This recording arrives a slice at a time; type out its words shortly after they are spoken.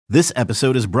This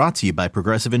episode is brought to you by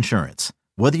Progressive Insurance.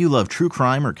 Whether you love true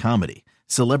crime or comedy,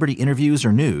 celebrity interviews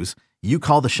or news, you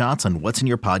call the shots on what's in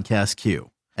your podcast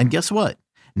queue. And guess what?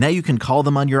 Now you can call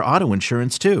them on your auto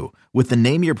insurance too with the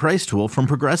Name Your Price tool from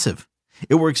Progressive.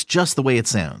 It works just the way it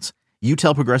sounds. You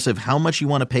tell Progressive how much you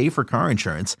want to pay for car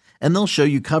insurance, and they'll show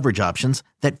you coverage options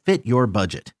that fit your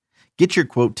budget. Get your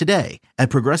quote today at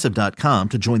Progressive.com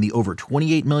to join the over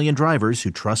 28 million drivers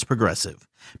who trust Progressive.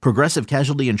 Progressive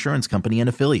Casualty Insurance Company and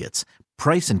Affiliates.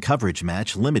 Price and coverage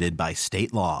match limited by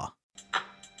state law.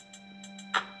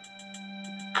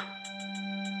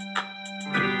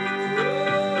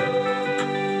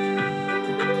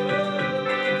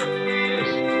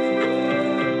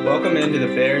 Welcome into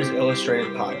the Bears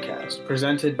Illustrated podcast,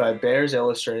 presented by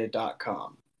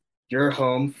BearsIllustrated.com, your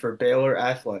home for Baylor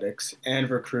athletics and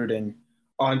recruiting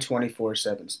on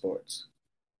 24/7 Sports.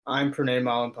 I'm Pranay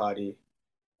Malampati,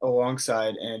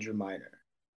 alongside Andrew Miner.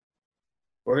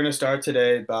 We're going to start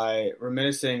today by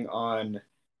reminiscing on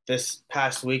this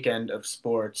past weekend of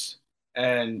sports,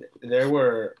 and there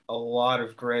were a lot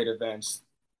of great events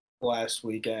last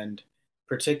weekend,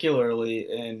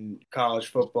 particularly in college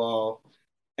football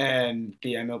and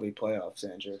the MLB playoffs,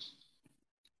 Andrew.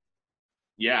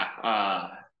 Yeah,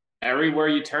 everywhere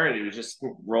you turn, it was just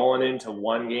rolling into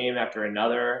one game after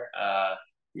another.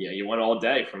 You went all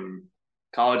day from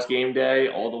college game day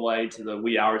all the way to the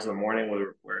wee hours of the morning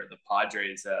where the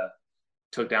Padres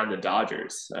took down the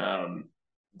Dodgers.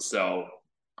 So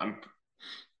I'm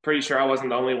pretty sure I wasn't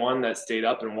the only one that stayed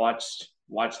up and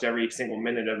watched every single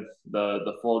minute of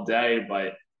the full day.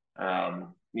 But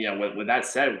with that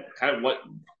said, kind of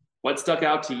what stuck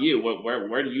out to you?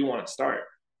 Where do you want to start?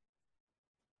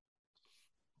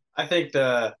 I think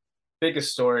the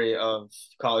biggest story of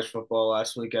college football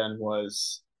last weekend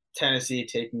was Tennessee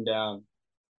taking down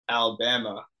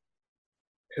Alabama.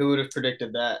 Who would have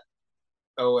predicted that?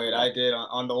 Oh wait, I did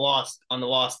on the Lost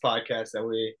podcast that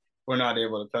we were not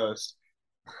able to post.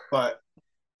 But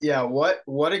yeah, what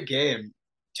a game.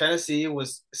 Tennessee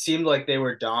seemed like they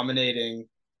were dominating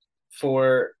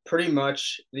for pretty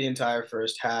much the entire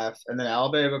first half, and then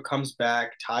Alabama comes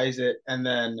back, ties it, and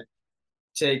then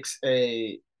takes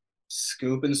a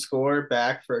scoop and score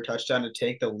back for a touchdown to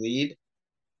take the lead.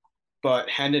 But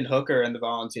Hendon Hooker and the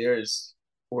Volunteers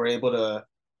were able to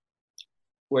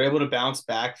bounce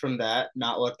back from that,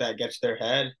 not let that get to their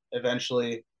head,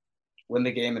 eventually win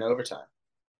the game in overtime.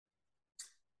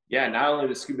 Yeah, not only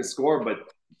the scoop and score, but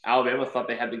Alabama thought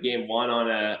they had the game won on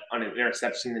an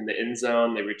interception in the end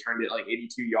zone. They returned it like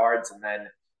 82 yards, and then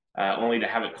only to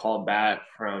have it called back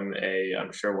from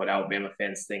I'm sure what Alabama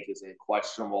fans think is a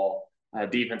questionable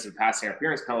defensive passing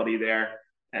interference penalty there,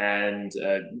 and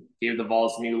gave the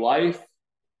Vols new life,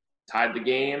 tied the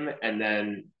game, and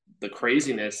then the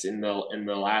craziness in the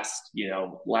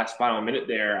last final minute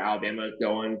there, Alabama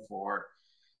going for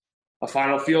a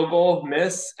final field goal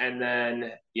miss, and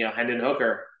then Hendon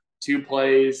Hooker 2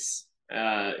 plays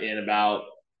in about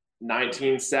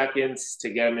 19 seconds to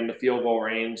get him into field goal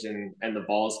range, and the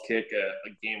Vols kick a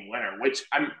game winner, which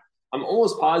I'm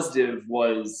almost positive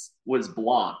was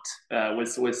blocked,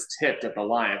 was tipped at the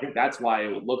line. I think that's why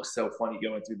it looks so funny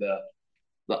going through the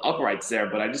uprights there,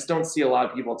 but I just don't see a lot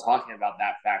of people talking about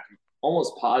that fact. I'm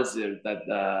almost positive that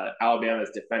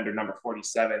Alabama's defender number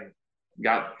 47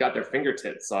 got their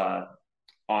fingertips on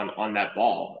that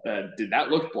ball. Did that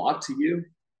look blocked to you?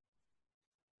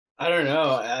 I don't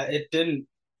know. It didn't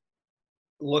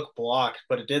look blocked,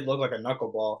 but it did look like a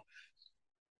knuckleball.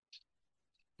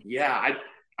 Yeah,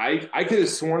 I could have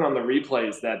sworn on the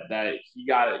replays that he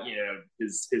got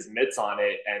his mitts on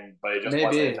it, but it just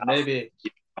wasn't enough. Maybe.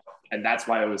 And that's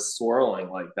why it was swirling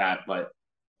like that. But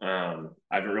I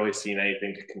haven't really seen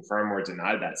anything to confirm or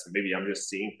deny that. So maybe I'm just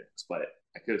seeing things, but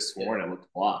I could have sworn it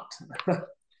looked blocked.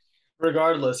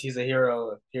 Regardless, he's a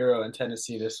hero in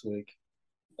Tennessee this week.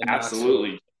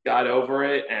 Absolutely. Got over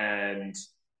it, and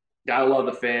gotta love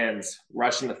the fans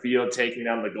rushing the field, taking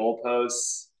down the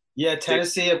goalposts. Yeah,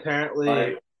 Tennessee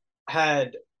apparently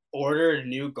had ordered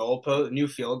new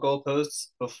field goalposts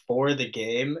before the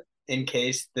game in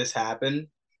case this happened.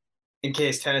 In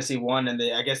case Tennessee won, and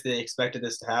I guess they expected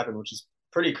this to happen, which is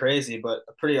pretty crazy, but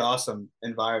a pretty awesome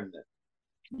environment.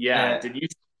 Yeah. Did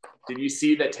you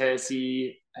see that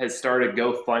Tennessee has started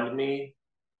GoFundMe,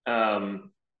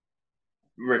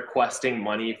 requesting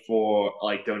money for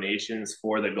like donations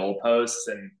for the goalposts,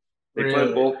 and they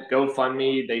put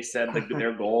GoFundMe. They said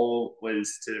their goal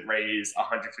was to raise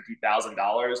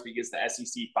 $150,000 because the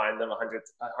SEC fined them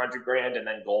 $100,000, and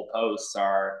then goalposts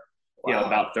are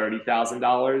about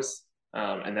 $30,000.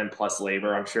 And then plus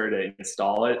labor, I'm sure, to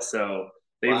install it. So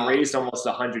they've raised almost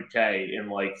 $100K in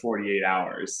like 48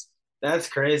 hours. That's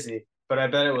crazy, but I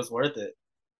bet it was worth it.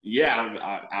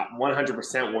 Yeah,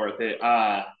 100% worth it.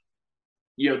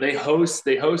 They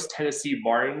host Tennessee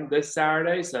Martin this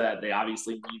Saturday, so that they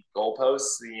obviously need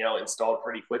goalposts, installed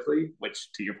pretty quickly.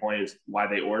 Which, to your point, is why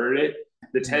they ordered it.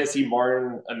 The Mhm. Tennessee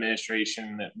Martin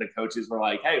administration, the coaches were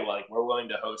like, "Hey, well, like we're willing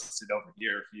to host it over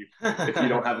here if you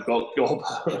don't have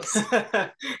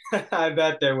goalposts." I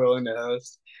bet they're willing to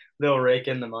host. They'll rake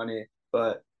in the money.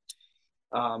 But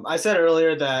I said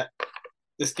earlier that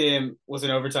this game was in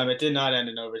overtime. It did not end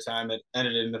in overtime. It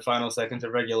ended in the final seconds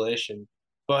of regulation.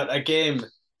 But a game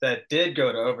that did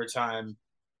go to overtime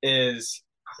is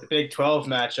the Big 12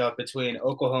 matchup between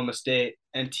Oklahoma State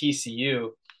and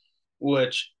TCU,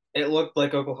 which it looked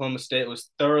like Oklahoma State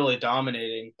was thoroughly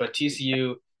dominating, but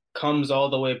TCU comes all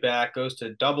the way back, goes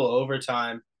to double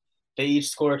overtime. They each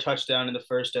score a touchdown in the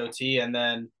first OT, and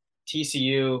then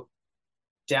TCU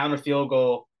down a field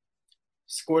goal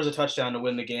scores a touchdown to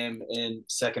win the game in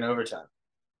second overtime.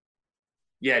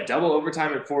 Yeah, double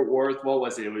overtime in Fort Worth. What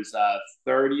was it? It was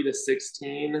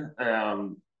 30-16.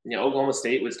 Oklahoma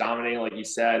State was dominating, like you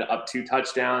said, up 2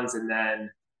 touchdowns, and then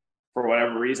for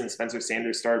whatever reason, Spencer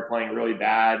Sanders started playing really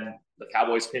bad. The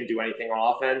Cowboys couldn't do anything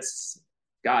on offense.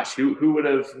 Gosh, who would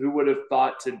have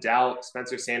thought to doubt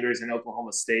Spencer Sanders in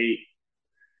Oklahoma State?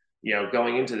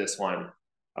 Going into this one.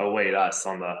 Oh wait, us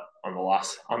on the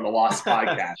lost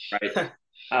podcast, right?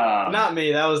 Not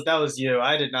me. That was you.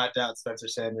 I did not doubt Spencer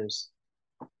Sanders.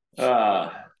 Uh,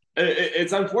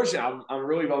 it's unfortunate. I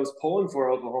was pulling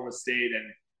for Oklahoma State,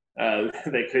 and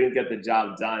they couldn't get the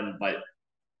job done. But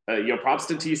props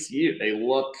to TCU. They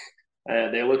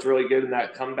looked really good in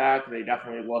that comeback. They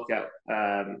definitely look at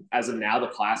as of now the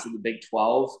class of the Big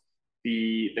 12.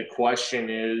 The question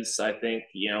is, I think,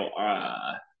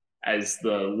 as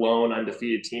the lone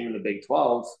undefeated team in the Big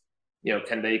 12,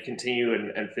 can they continue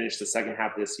and finish the second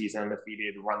half of the season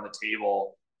undefeated, run the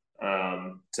table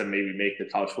to maybe make the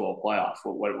college football playoff?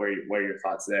 What are your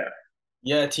thoughts there?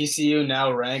 Yeah, TCU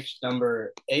now ranked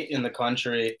number 8 in the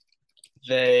country.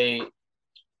 They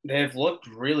they've looked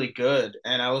really good,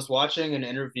 and I was watching an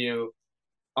interview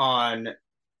on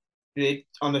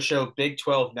on the show Big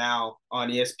 12 Now on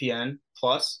ESPN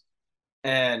Plus,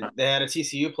 and they had a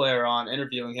TCU player on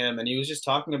interviewing him, and he was just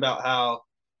talking about how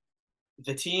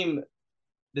the team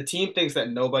the team thinks that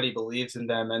nobody believes in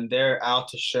them, and they're out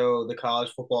to show the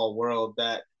college football world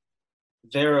that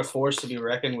they're a force to be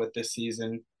reckoned with this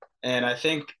season. And I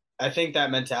think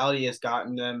that mentality has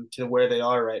gotten them to where they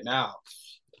are right now,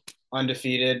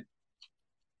 undefeated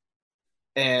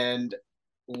and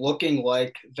looking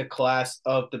like the class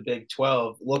of the Big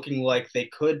 12, looking like they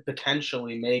could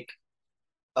potentially make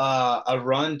a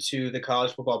run to the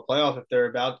college football playoff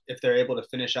if they're able to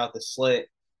finish out the slate.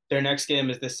 Their next game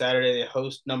is this Saturday. They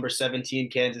host number 17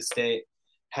 Kansas State,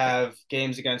 have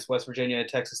games against West Virginia and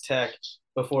Texas Tech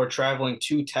before traveling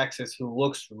to Texas, who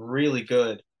looks really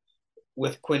good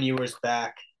with Quinn Ewers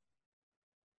back.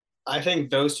 I think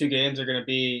those two games are going to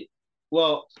be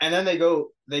well, and then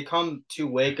they come to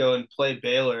Waco and play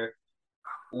Baylor,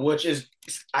 which is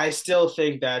I still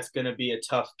think that's going to be a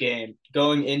tough game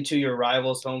going into your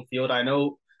rival's home field. I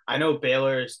know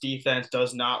Baylor's defense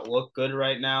does not look good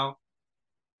right now.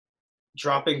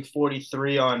 Dropping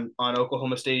 43 on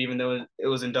Oklahoma State, even though it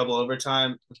was in double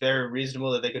overtime, very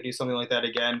reasonable that they could do something like that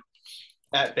again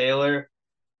at Baylor.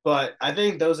 But I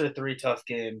think those are three tough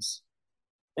games,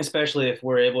 especially if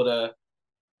we're able to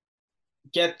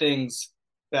get things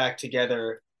back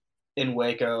together in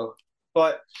Waco.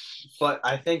 But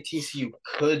I think TCU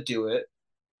could do it.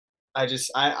 I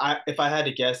if I had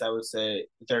to guess, I would say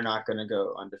they're not going to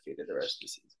go undefeated the rest of the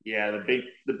season. Yeah,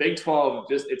 the Big 12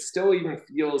 just it still even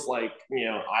feels like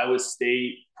Iowa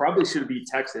State probably should beat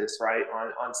Texas right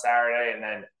on Saturday, and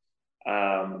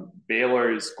then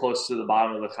Baylor is close to the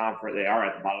bottom of the conference. They are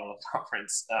at the bottom of the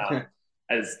conference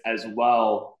as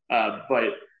well.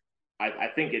 But I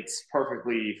think it's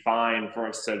perfectly fine for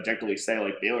us to objectively say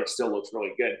like Baylor still looks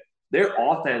really good. Their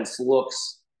offense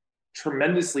looks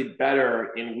tremendously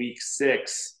better in week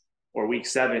 6 or week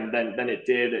 7 than it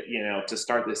did, to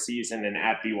start the season and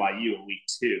at BYU in week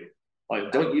 2.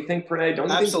 Like, don't you think, Pranay? Don't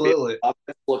you Absolutely. think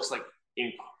offense looks like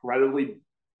incredibly,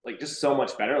 like just so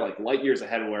much better, like light years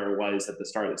ahead of where it was at the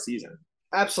start of the season?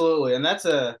 Absolutely, and that's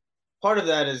a part of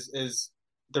that is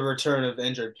the return of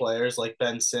injured players like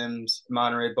Ben Sims,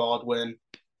 Monterey Baldwin,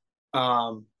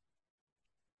 um,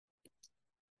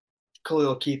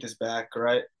 Khalil Keith is back,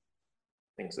 right?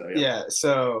 I think so, yeah. Yeah,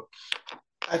 so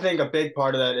I think a big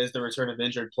part of that is the return of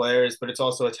injured players, but it's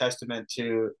also a testament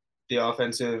to the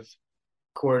offensive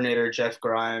coordinator Jeff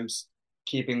Grimes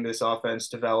keeping this offense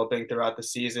developing throughout the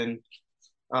season.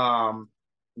 Um,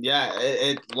 Yeah,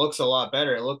 it looks a lot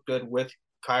better. It looked good with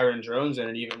Kyron Drones in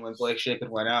it, even when Blake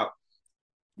Shapen went out.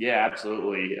 Yeah,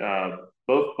 absolutely.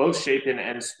 Both Shapen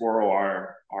and Squirrel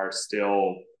are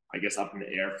still, I guess, up in the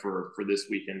air for this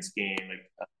weekend's game,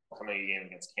 like coming game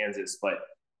against Kansas. But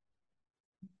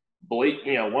Blake,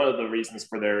 one of the reasons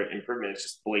for their improvement is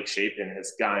just Blake Shapen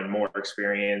has gotten more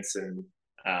experience and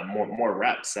more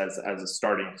reps as a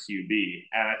starting QB,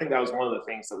 and I think that was one of the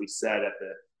things that we said at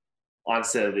the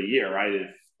onset of the year, right?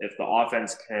 If the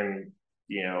offense can,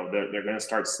 they're going to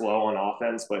start slow on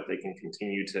offense, but if they can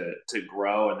continue to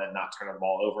grow and then not turn the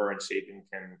ball over, and Shapen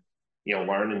can,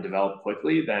 learn and develop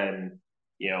quickly, then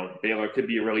Baylor could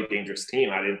be a really dangerous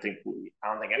team. I don't think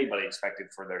anybody expected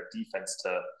for their defense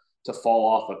to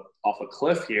fall off a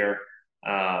cliff here.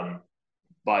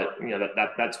 But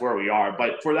that's where we are.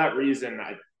 But for that reason,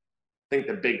 I think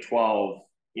the Big 12,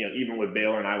 even with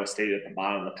Baylor and Iowa State at the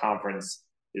bottom of the conference,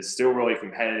 is still really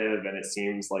competitive, and it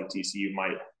seems like TCU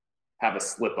might have a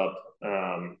slip up,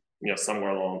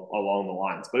 somewhere along the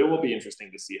lines. But it will be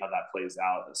interesting to see how that plays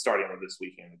out, starting with this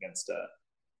weekend against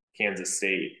Kansas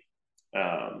State.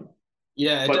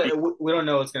 Yeah, but we don't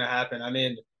know what's going to happen. I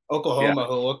mean, yeah, Oklahoma,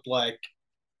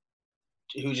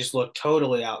 who just looked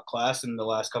totally outclassed in the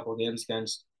last couple of games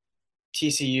against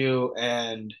TCU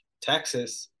and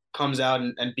Texas, comes out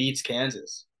and beats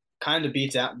Kansas. Kind of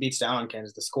beats down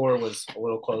Kansas. The score was a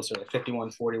little closer, like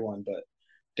 51-41, but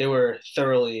they were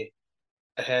thoroughly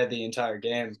ahead the entire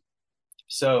game.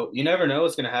 So you never know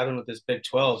what's going to happen with this Big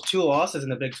 12. Two losses in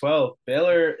the Big 12.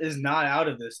 Baylor is not out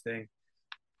of this thing.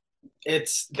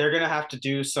 They're going to have to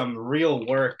do some real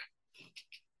work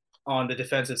on the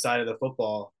defensive side of the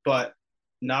football, but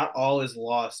not all is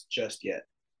lost just yet.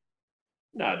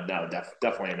 no,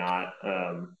 definitely not.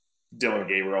 Dylan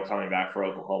Gabriel coming back for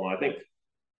Oklahoma. I think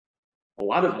a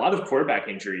lot of quarterback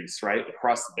injuries right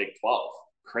across the Big 12.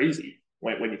 Crazy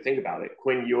when you think about it.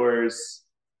 Quinn Ewers,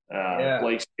 Yeah,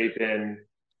 Blake Shapen,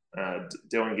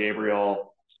 Dylan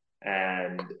Gabriel,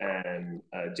 and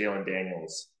Jalen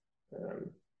Daniels,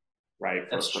 right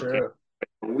that's for true.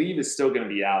 I believe is still going to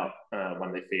be out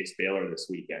when they face Baylor this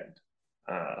weekend.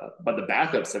 But the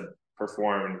backups have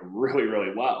performed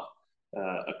really well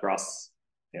across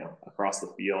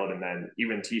the field, and then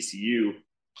even TCU,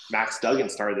 Max Duggan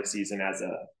started the season as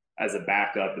a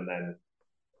backup, and then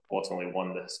ultimately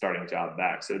won the starting job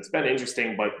back. So it's been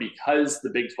interesting, but because the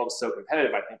Big 12 is so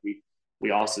competitive, I think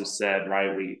we also said,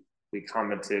 right, we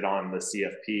commented on the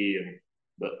CFP and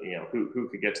who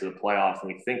could get to the playoff,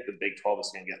 and we think the Big 12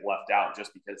 is going to get left out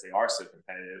just because they are so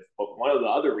competitive. But one of the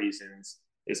other reasons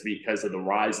is because of the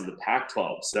rise of the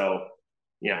Pac-12. So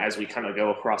as we kind of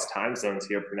go across time zones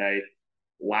here, Pranay,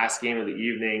 last game of the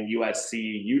evening,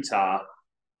 USC Utah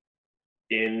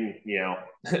in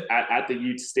at the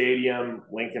Ute Stadium.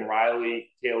 Lincoln Riley,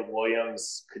 Caleb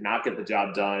Williams could not get the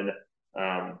job done,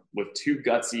 with two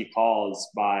gutsy calls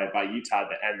by Utah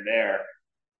to end there.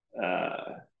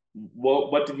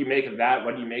 What did you make of that?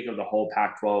 What do you make of the whole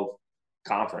Pac-12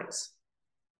 conference?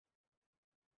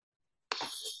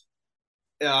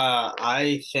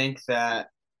 I think that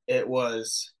it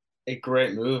was a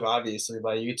great move, obviously,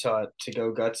 by Utah to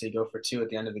go gutsy, go for two at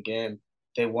the end of the game.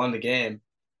 They won the game.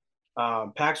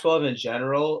 Pac-12 in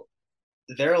general,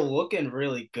 they're looking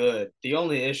really good. The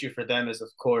only issue for them is, of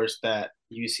course, that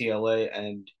UCLA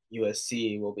and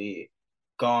USC will be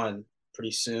gone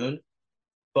pretty soon.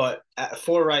 But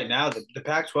for right now, the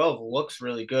Pac-12 looks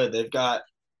really good. They've got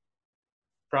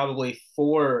probably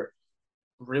four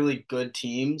really good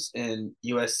teams in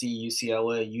USC,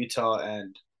 UCLA, Utah,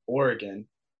 and Oregon.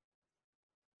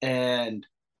 And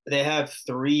they have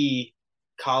three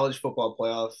college football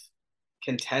playoff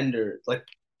contenders, like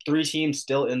three teams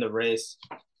still in the race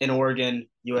in Oregon,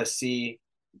 USC,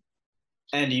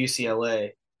 and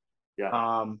UCLA.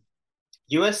 Yeah,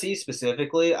 USC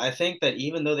specifically, I think that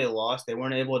even though they lost, they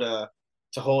weren't able to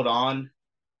hold on.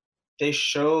 They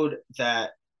showed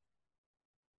that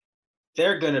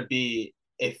they're going to be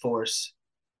a force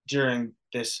during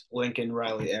this Lincoln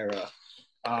Riley era.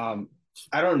 Um,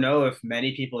 I don't know if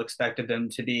many people expected them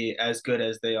to be as good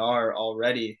as they are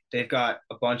already. They've got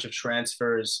a bunch of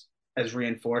transfers as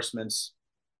reinforcements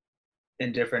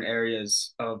in different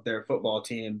areas of their football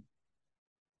team.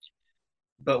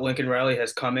 But Lincoln Riley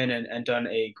has come in and done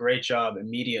a great job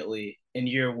immediately. In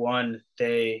year one,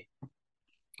 they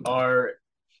are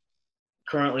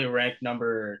currently ranked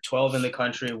number 12 in the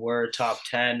country. We're top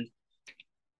 10.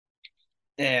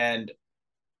 And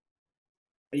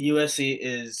USC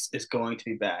is going to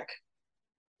be back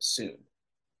soon.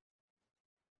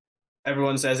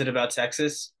 Everyone says it about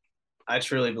Texas. I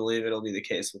truly believe it'll be the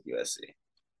case with USC.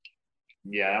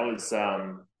 yeah,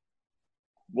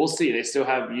 we'll see. They still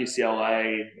have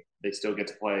UCLA. They still get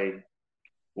to play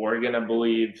Oregon, I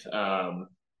believe.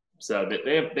 So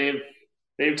they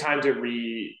have time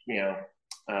to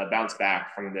bounce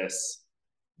back from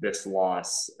this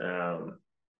loss.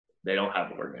 They don't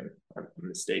have Oregon, I'm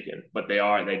mistaken, but they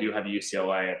do have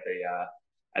UCLA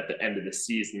at the end of the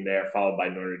season there, followed by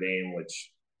Notre Dame,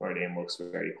 which Notre Dame looks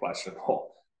very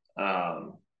questionable.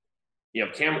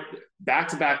 Cam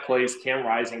back-to-back plays, Cam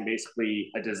Rising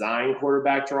basically a design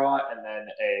quarterback draw and then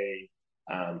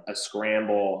a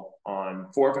scramble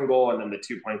on 4th and goal, and then the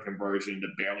 2-point conversion to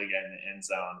barely get in the end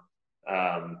zone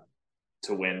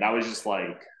to win. That was just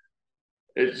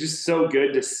it's just so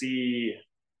good to see,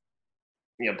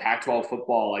 Pac-12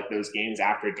 football, like those games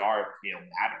after dark,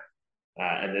 matter.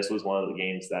 And this was one of the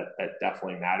games that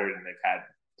definitely mattered. And they've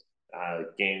had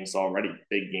games already,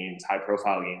 big games,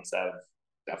 high-profile games that have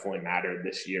definitely mattered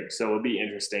this year. So it'll be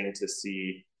interesting to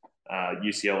see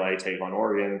UCLA take on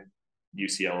Oregon,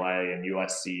 UCLA and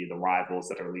USC, the rivals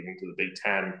that are leading to the Big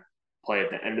Ten, play at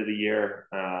the end of the year.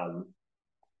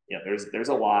 There's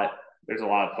a lot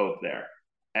of hope there.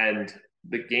 And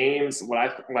the games, what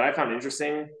I found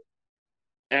interesting,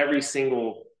 every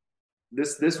single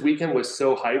this weekend was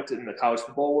so hyped in the college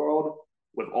football world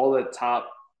with all the top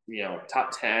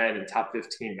 10 and top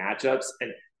 15 matchups,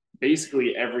 and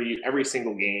basically every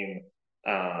single game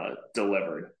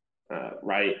delivered.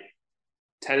 Right,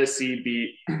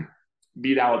 Tennessee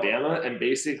beat Alabama and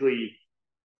basically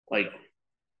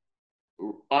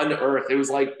unearthed. It was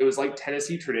like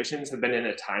Tennessee traditions have been in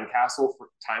a time capsule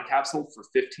for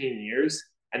 15 years,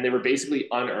 and they were basically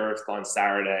unearthed on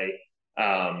Saturday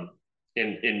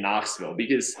in Knoxville,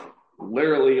 because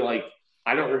literally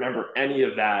I don't remember any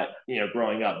of that,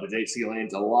 growing up. The Dixie Lane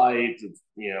Delight,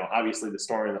 obviously the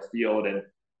storm in the field and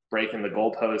breaking the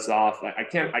goalposts off. I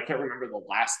can't remember the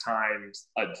last time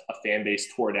a fan base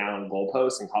tore down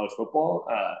goalposts in college football.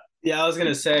 Yeah, I was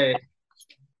gonna say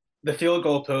the field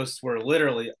goal posts were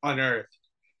literally unearthed.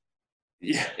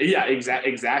 Yeah,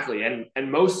 exactly.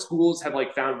 And most schools have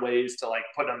found ways to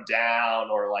put them down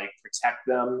or protect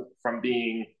them from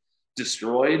being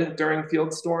destroyed during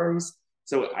field storms.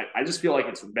 So I just feel like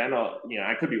it's been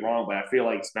I could be wrong, but I feel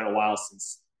like it's been a while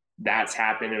since that's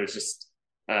happened. It was just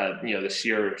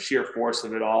the sheer force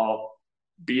of it all,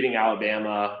 beating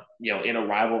Alabama, in a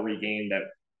rivalry game that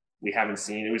we haven't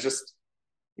seen. It was just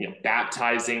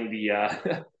baptizing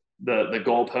the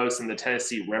goalposts in the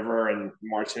Tennessee River and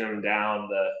marching them down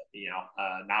the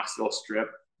Knoxville Strip.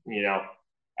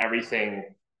 Everything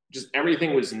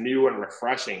was new and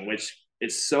refreshing, which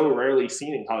is so rarely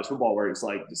seen in college football, where it's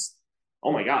just,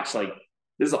 oh my gosh, this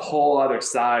is a whole other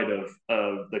side of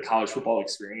the college football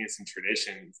experience and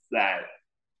traditions that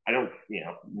I don't,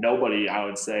 nobody, I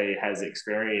would say, has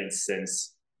experienced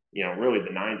since, really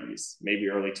the 90s, maybe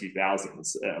early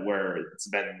 2000s, where it's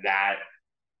been that,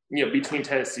 between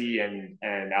Tennessee and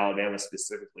Alabama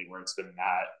specifically, where it's been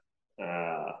that,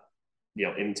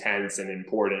 intense and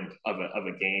important of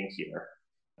a game here,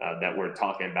 that we're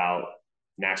talking about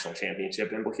national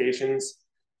championship implications.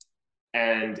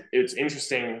 And it's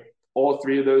interesting, all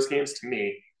three of those games to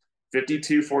me,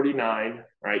 52-49,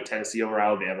 right, Tennessee over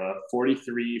Alabama,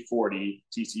 43-40,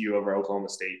 TCU over Oklahoma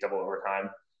State, double overtime,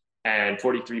 and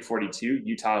 43-42,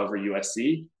 Utah over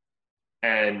USC.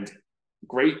 And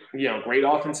great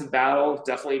offensive battle,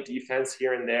 definitely defense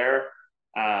here and there.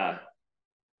 And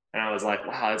I was like,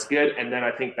 wow, that's good. And then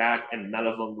I think back, and none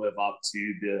of them live up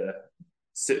to the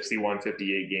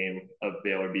 61-58 game of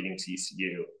Baylor beating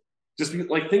TCU. Just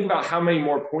think about how many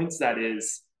more points that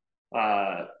is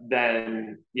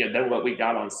than what we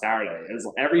got on Saturday. It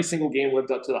was every single game lived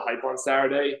up to the hype on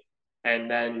Saturday, and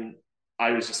then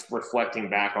I was just reflecting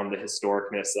back on the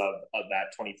historicness of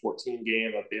that 2014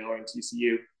 game of Baylor and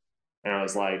TCU, and I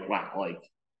was like, wow,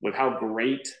 with how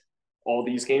great all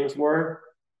these games were,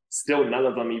 still none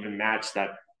of them even matched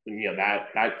that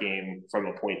game from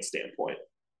a point standpoint.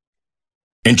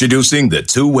 Introducing the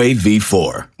two-way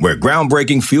V4, where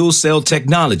groundbreaking fuel cell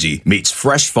technology meets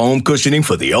fresh foam cushioning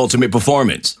for the ultimate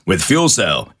performance. With fuel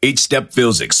cell, each step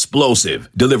feels explosive,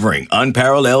 delivering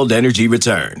unparalleled energy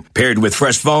return. Paired with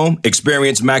fresh foam,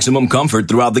 experience maximum comfort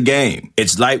throughout the game.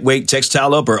 Its lightweight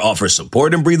textile upper offers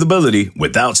support and breathability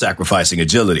without sacrificing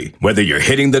agility. Whether you're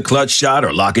hitting the clutch shot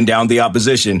or locking down the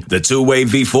opposition, the two-way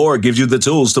V4 gives you the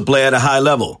tools to play at a high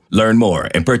level. Learn more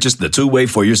and purchase the two-way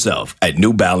for yourself at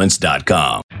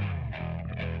newbalance.com.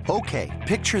 Okay,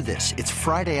 picture this. It's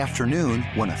Friday afternoon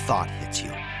when a thought hits you.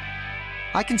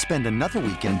 I can spend another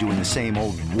weekend doing the same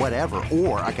old whatever,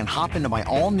 or I can hop into my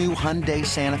all-new Hyundai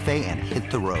Santa Fe and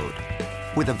hit the road.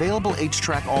 With available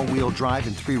H-Track all-wheel drive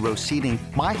and 3-row seating,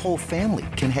 my whole family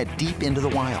can head deep into the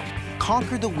wild.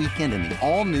 conquer the weekend in the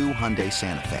all-new Hyundai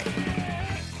Santa Fe.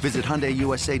 Visit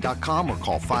HyundaiUSA.com or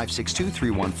call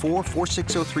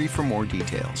 562-314-4603 for more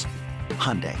details.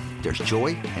 Hyundai, there's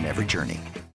joy in every journey.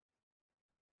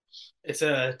 It's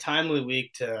a timely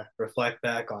week to reflect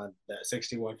back on that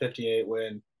 61-58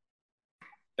 win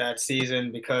that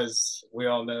season, because we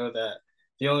all know that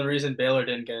the only reason Baylor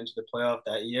didn't get into the playoff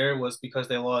that year was because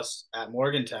they lost at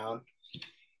Morgantown,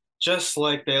 just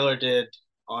like Baylor did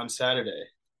on Saturday.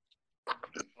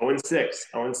 0-6,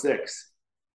 0-6.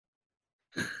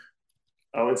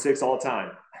 0-6 all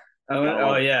time.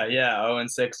 Oh yeah,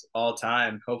 0-6 all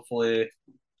time. Hopefully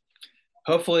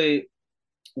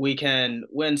we can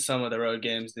win some of the road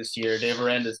games this year. Dave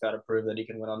Aranda's got to prove that he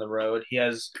can win on the road.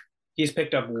 He's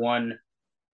picked up one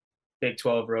Big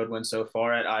 12 road win so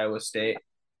far at Iowa State.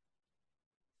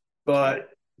 But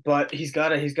he's got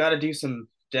to do some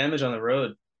damage on the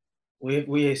road.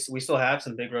 We still have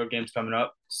some big road games coming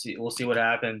up. We'll see what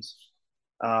happens.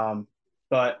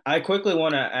 But I quickly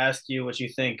want to ask you what you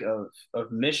think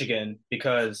of Michigan,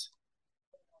 because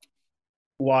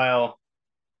while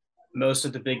most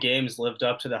of the big games lived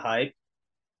up to the hype,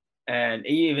 and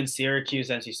even Syracuse,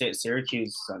 NC State. Syracuse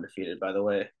is undefeated, by the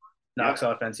way. Knocks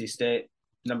off NC State,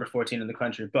 number 14 in the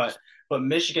country. But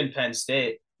Michigan, Penn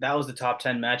State, that was the top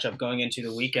 10 matchup going into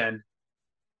the weekend.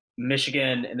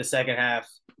 Michigan in the second half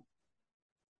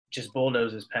just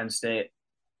bulldozes Penn State.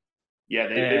 Yeah,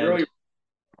 they really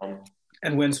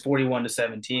and wins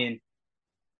 41-17.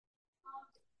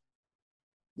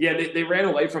 Yeah, they ran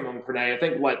away from them, Pranay. I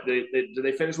think did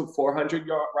they finish with 400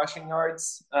 rushing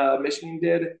yards? Michigan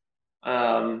did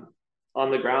on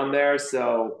the ground there.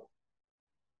 So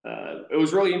it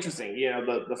was really interesting. You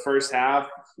know, the first half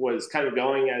was kind of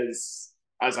going as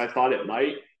I thought it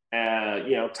might.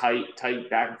 You know, tight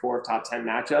back and forth, top 10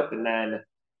 matchup, and then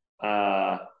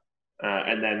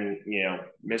you know,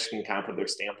 Michigan kind of put their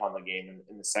stamp on the game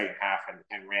in the second half and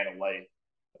ran away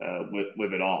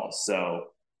with it all.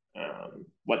 So.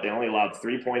 They only allowed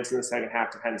 3 points in the second half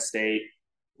to Penn State,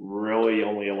 really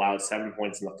only allowed 7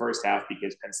 points in the first half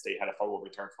because Penn State had a fumble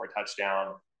return for a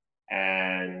touchdown,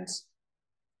 and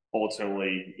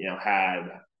ultimately, you know,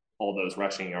 had all those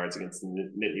rushing yards against the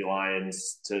Nittany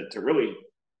Lions to really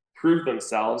prove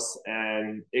themselves.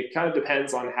 And it kind of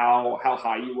depends on how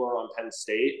high you were on Penn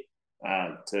State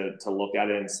to look at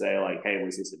it and say, like, hey,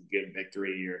 was this a good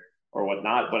victory or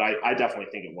whatnot? But I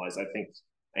definitely think it was. I think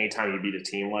anytime you beat a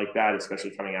team like that,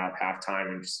 especially coming out of halftime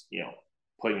and just, you know,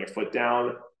 putting your foot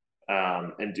down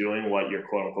and doing what you're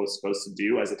quote unquote supposed to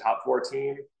do as a top 4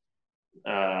 team,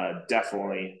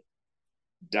 definitely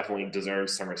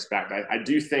deserves some respect. I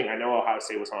do think, I know Ohio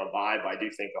State was on a bye, but I do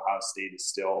think Ohio State is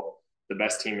still the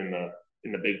best team in the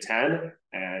Big Ten,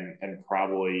 and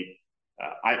probably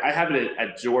I have it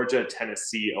at Georgia,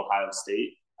 Tennessee, Ohio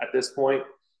State at this point,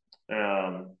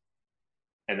 and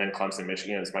then Clemson,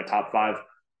 Michigan is my top 5.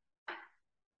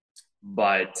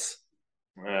 But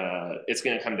it's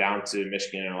going to come down to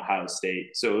Michigan and Ohio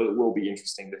State. So it will be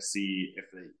interesting to see if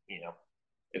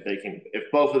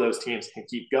if both of those teams can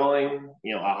keep going.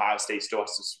 You know, Ohio State still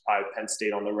has to survive Penn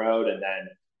State on the road, and then,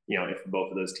 you know, if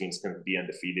both of those teams can be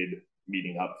undefeated,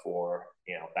 meeting up for,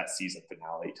 you know, that season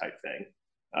finale type thing.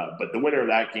 But the winner of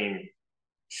that game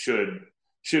should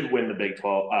win the Big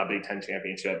 10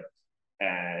 championship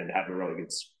and have a really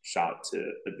good shot to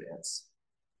advance.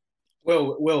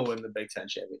 Will win the Big Ten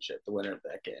championship, the winner of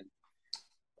that game.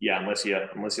 Yeah, unless you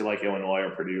like Illinois or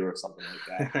Purdue or something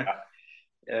like that.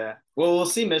 Yeah. Well, we'll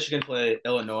see Michigan play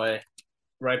Illinois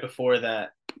right before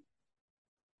that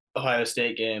Ohio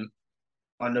State game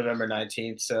on November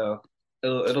 19th. So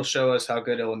it'll show us how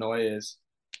good Illinois is.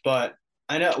 But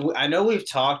I know we've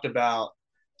talked about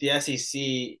the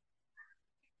SEC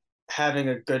having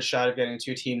a good shot of getting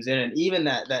 2 teams in, and even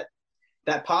that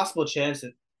possible chance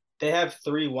that they have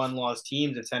 3 one-loss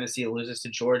teams. If Tennessee loses to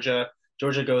Georgia,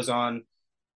 Georgia goes on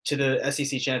to the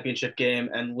SEC championship game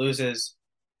and loses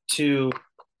to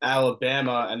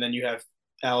Alabama, and then you have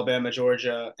Alabama,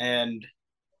 Georgia, and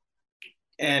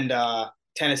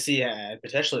Tennessee, and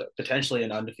potentially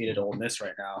an undefeated Ole Miss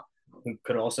right now, who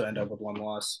could also end up with 1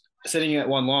 loss, sitting at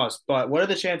 1 loss. But what are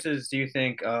the chances, do you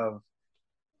think, of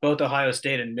both Ohio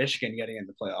State and Michigan getting in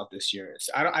the playoff this year?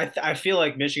 I feel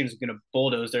like Michigan's going to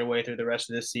bulldoze their way through the rest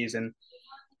of this season.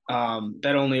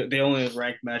 The only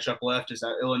ranked matchup left is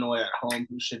that Illinois at home,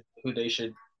 who they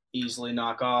should easily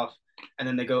knock off, and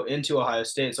then they go into Ohio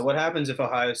State. So what happens if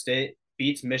Ohio State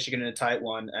beats Michigan in a tight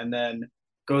one and then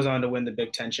goes on to win the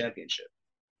Big Ten championship?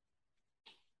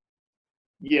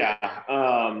 Yeah,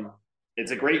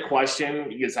 it's a great question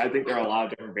because I think there are a lot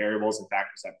of different variables and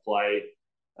factors at play.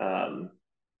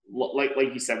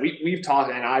 like you said, we've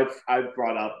talked, and I've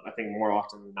brought up, I think more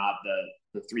often than not,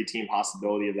 the 3-team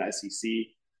possibility of the SEC.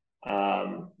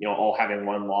 All having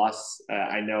one loss.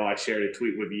 I know I shared a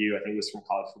tweet with you. I think it was from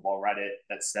College Football Reddit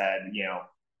that said,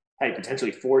 hey,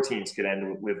 potentially 4 teams could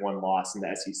end with one loss in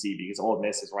the SEC because Ole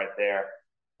Miss is right there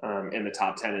in the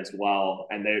top 10 as well,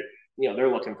 and they're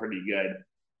looking pretty good.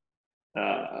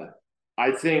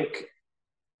 I think.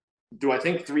 Do I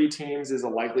think 3 teams is a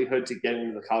likelihood to get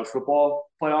into the college football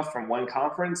playoff from one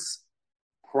conference?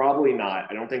 Probably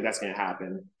not. I don't think that's going to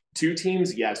happen. 2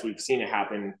 teams, yes, we've seen it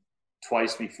happen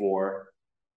twice before.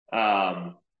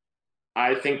 I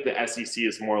think the SEC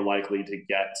is more likely to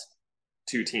get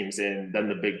 2 teams in than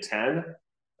the Big Ten.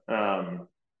 And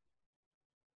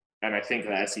I think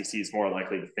the SEC is more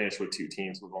likely to finish with 2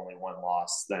 teams with only one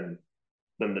loss than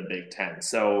the Big Ten.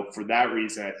 So for that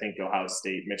reason, I think Ohio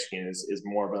State, Michigan is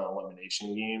more of an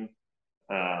elimination game.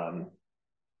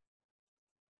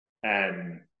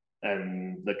 And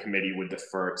the committee would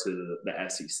defer to the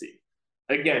SEC.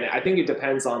 Again, I think it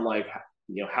depends on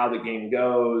how the game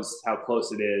goes, how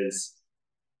close it is.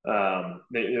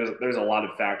 There's a lot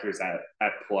of factors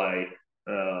at play.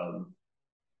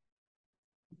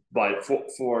 But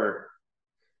for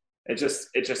it's just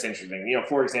interesting.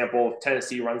 For example, if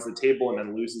Tennessee runs the table and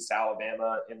then loses to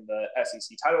Alabama in the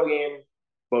SEC title game,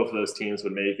 both of those teams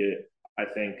would make it. I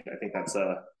think that's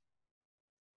a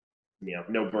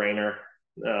no-brainer.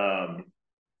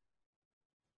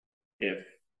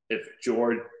 If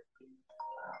Georgia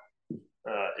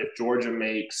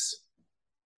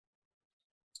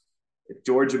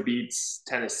beats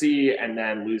Tennessee and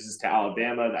then loses to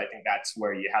Alabama, I think that's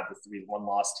where you have the 3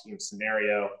 one-loss team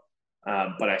scenario.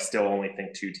 But I still only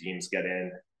think 2 teams get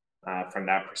in from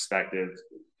that perspective.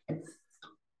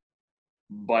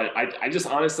 But I just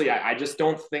honestly, I just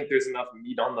don't think there's enough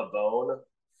meat on the bone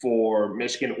for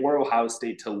Michigan or Ohio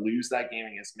State to lose that game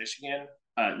against Michigan,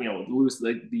 lose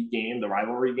the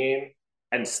rivalry game,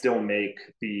 and still make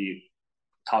the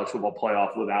college football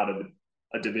playoff without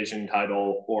a division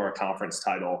title or a conference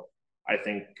title. I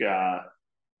think they're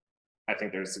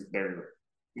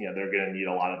going to need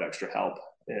a lot of extra help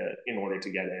in order to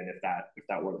get in if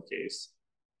that were the case.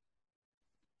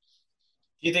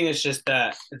 Do you think it's just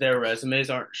that their resumes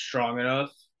aren't strong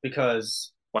enough?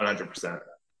 Because 100%.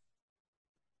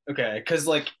 Okay, because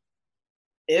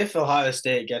if Ohio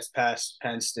State gets past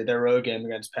Penn State, their road game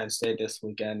against Penn State this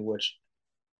weekend, which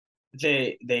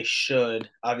they should,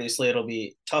 obviously it'll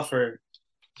be tougher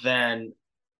than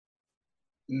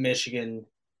Michigan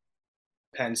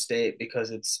Penn State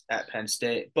because it's at Penn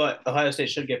State, but Ohio State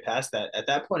should get past that. At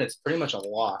that point, it's pretty much a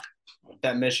lock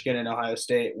that Michigan and Ohio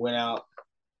State win out,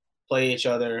 play each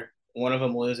other. One of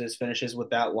them loses, finishes with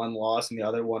that one loss, and the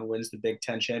other one wins the Big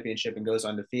Ten championship and goes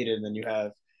undefeated. And then you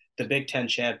have the Big Ten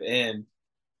champ in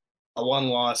a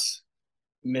one-loss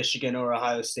Michigan or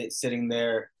Ohio State sitting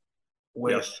there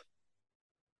with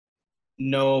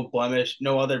no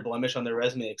other blemish on their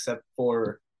resume except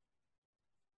for,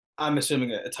 I'm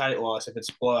assuming, a tight loss. If it's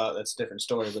a blowout, that's a different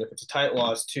story. But if it's a tight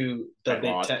loss to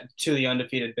the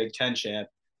undefeated Big Ten champ,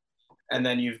 and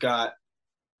then you've got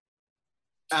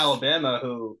Alabama,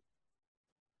 who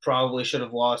probably should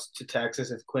have lost to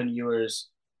Texas if Quinn Ewers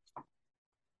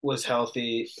was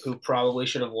healthy, who probably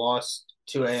should have lost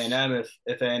to A&M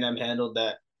if A&M handled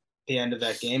the end of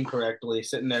that game correctly,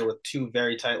 sitting there with 2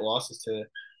 very tight losses to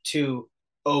 2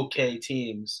 okay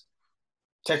teams.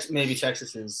 Maybe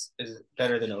Texas is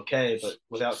better than okay, but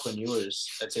without Quinn Ewers,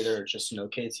 I'd say they're just an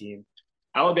okay team.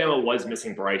 Alabama was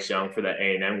missing Bryce Young for the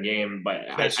A&M game, but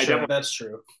that's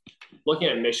true. Looking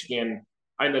at Michigan,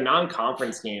 the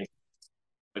non-conference game,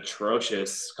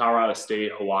 atrocious. Colorado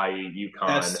State, Hawaii, UConn.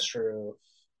 That's true.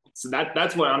 So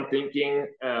that's what I'm thinking.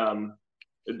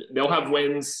 They'll have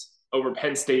wins over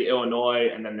Penn State, Illinois,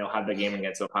 and then they'll have the game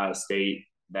against Ohio State.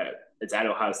 That it's at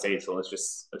Ohio State, so let's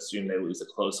just assume they lose a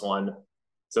close one.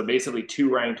 So basically 2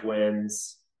 ranked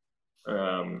wins.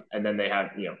 And then they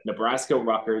have, Nebraska,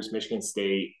 Rutgers, Michigan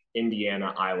State,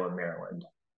 Indiana, Iowa, Maryland.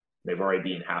 They've already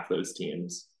beaten half those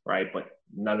teams, right? But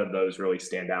none of those really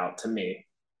stand out to me.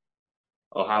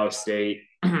 Ohio State,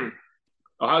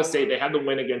 they had the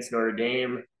win against Notre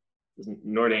Dame.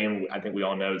 Notre Dame, I think we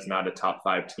all know, is not a top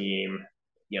 5 team.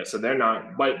 So they're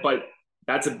not, but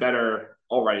that's a better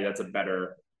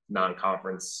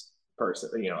non-conference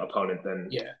opponent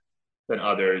than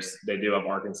others. They do have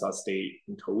Arkansas State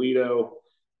and Toledo.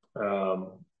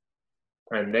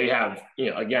 And they have,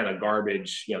 again, a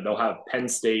garbage, they'll have Penn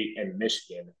State and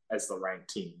Michigan as the ranked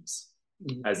teams,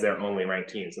 as their only ranked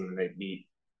teams. And then they beat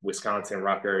Wisconsin,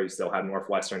 Rutgers. They'll have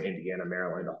Northwestern, Indiana,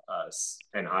 Maryland,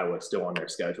 and Iowa still on their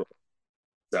schedule.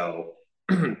 So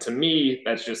to me,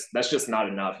 that's just not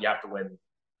enough. You have to win.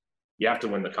 You have to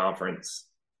win the conference,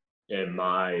 in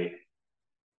my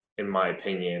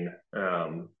opinion.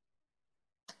 And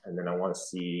then I want to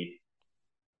see,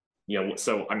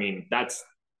 so I mean, that's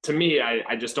to me.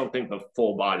 I just don't think the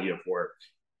full body of work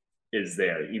is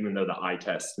there, even though the eye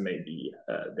test may be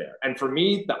there. And for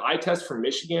me, the eye test for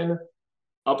Michigan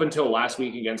up until last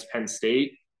week against Penn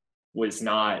State was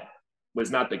not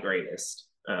the greatest.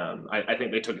 I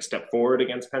think they took a step forward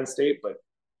against Penn State, but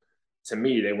to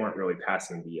me, they weren't really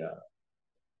passing the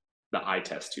eye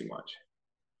test too much.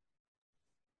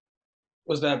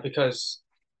 Was that because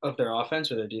of their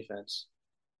offense or their defense?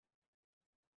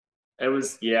 It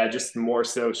was, just more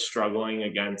so struggling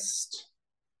against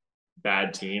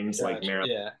bad teams like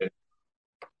Maryland.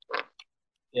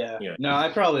 Yeah. No, I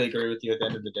probably agree with you at the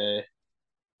end of the day.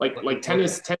 Like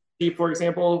Tennessee, for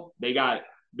example, they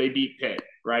beat Pitt,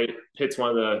 right? Pitt's one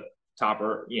of the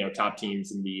top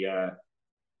teams in the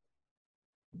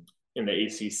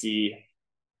ACC.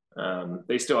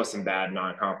 They still have some bad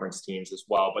non-conference teams as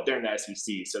well, but they're in the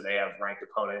SEC, so they have ranked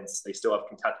opponents. They still have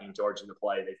Kentucky and Georgia to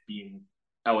play. They've beaten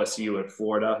LSU and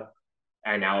Florida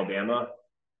and Alabama.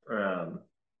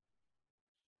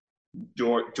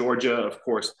 Georgia, of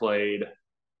course, played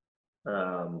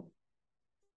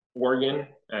Oregon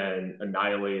and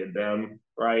annihilated them,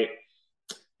 right?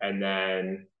 And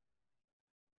then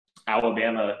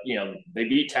Alabama, they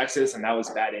beat Texas, and that was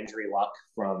bad injury luck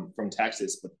from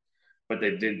Texas, but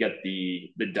they did get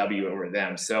the W over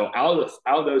them. So out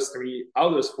of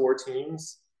those four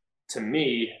teams, to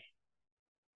me,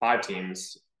 5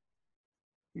 teams,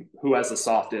 who has the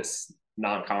softest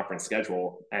non-conference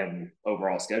schedule and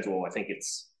overall schedule, I think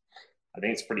it's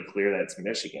pretty clear that it's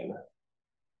Michigan.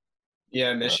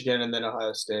 Yeah, Michigan and then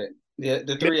Ohio State.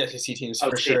 The 3 SEC teams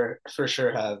for sure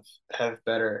have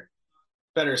better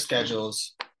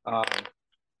schedules. I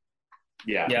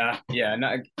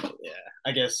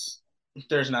guess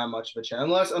there's not much of a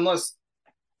chance unless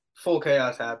full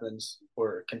chaos happens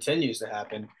or continues to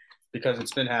happen, because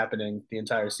it's been happening the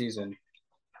entire season.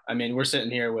 I mean, we're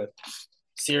sitting here with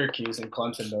Syracuse and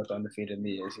Clemson both undefeated in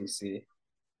the ACC.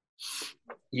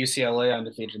 UCLA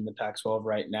undefeated in the Pac-12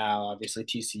 right now. Obviously,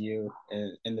 TCU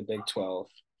in the Big 12.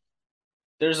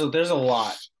 There's a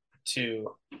lot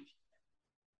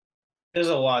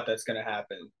that's going to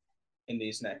happen in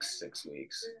these next 6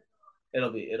 weeks.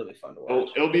 It'll be fun to watch.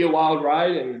 It'll be a wild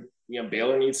ride, and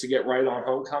Baylor needs to get right on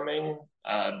homecoming.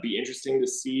 Be interesting to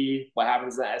see what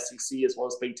happens in the SEC as well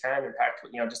as Big Ten and Pac.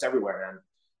 Just everywhere, man.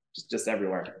 Just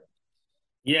everywhere.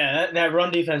 Yeah, that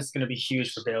run defense is going to be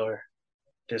huge for Baylor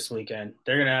this weekend.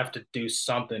 They're going to have to do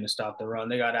something to stop the run.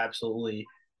 They got absolutely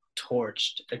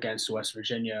torched against West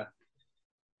Virginia.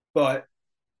 But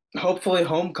hopefully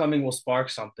homecoming will spark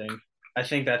something. I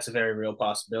think that's a very real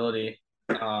possibility.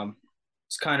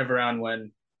 It's kind of around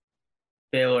when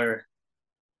Baylor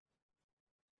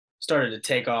started to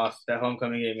take off that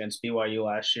homecoming game against BYU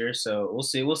last year. So we'll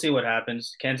see. We'll see what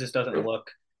happens. Kansas doesn't look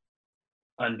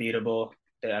unbeatable.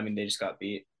 They just got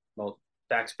beat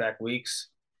back-to-back weeks,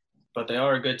 but they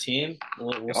are a good team.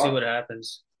 We'll see what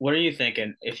happens. What are you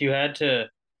thinking? If you had to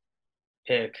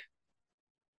pick,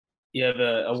 you have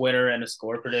a winner and a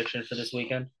score prediction for this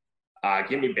weekend?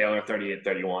 Give me Baylor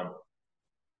 38-31.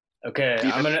 Okay,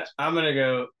 I'm gonna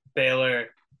go Baylor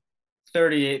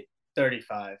 38-35.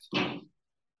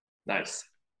 Nice.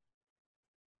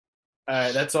 All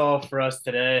right, that's all for us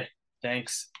today.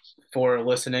 Thanks for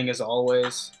listening as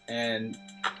always, and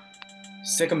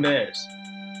sick 'em Bears.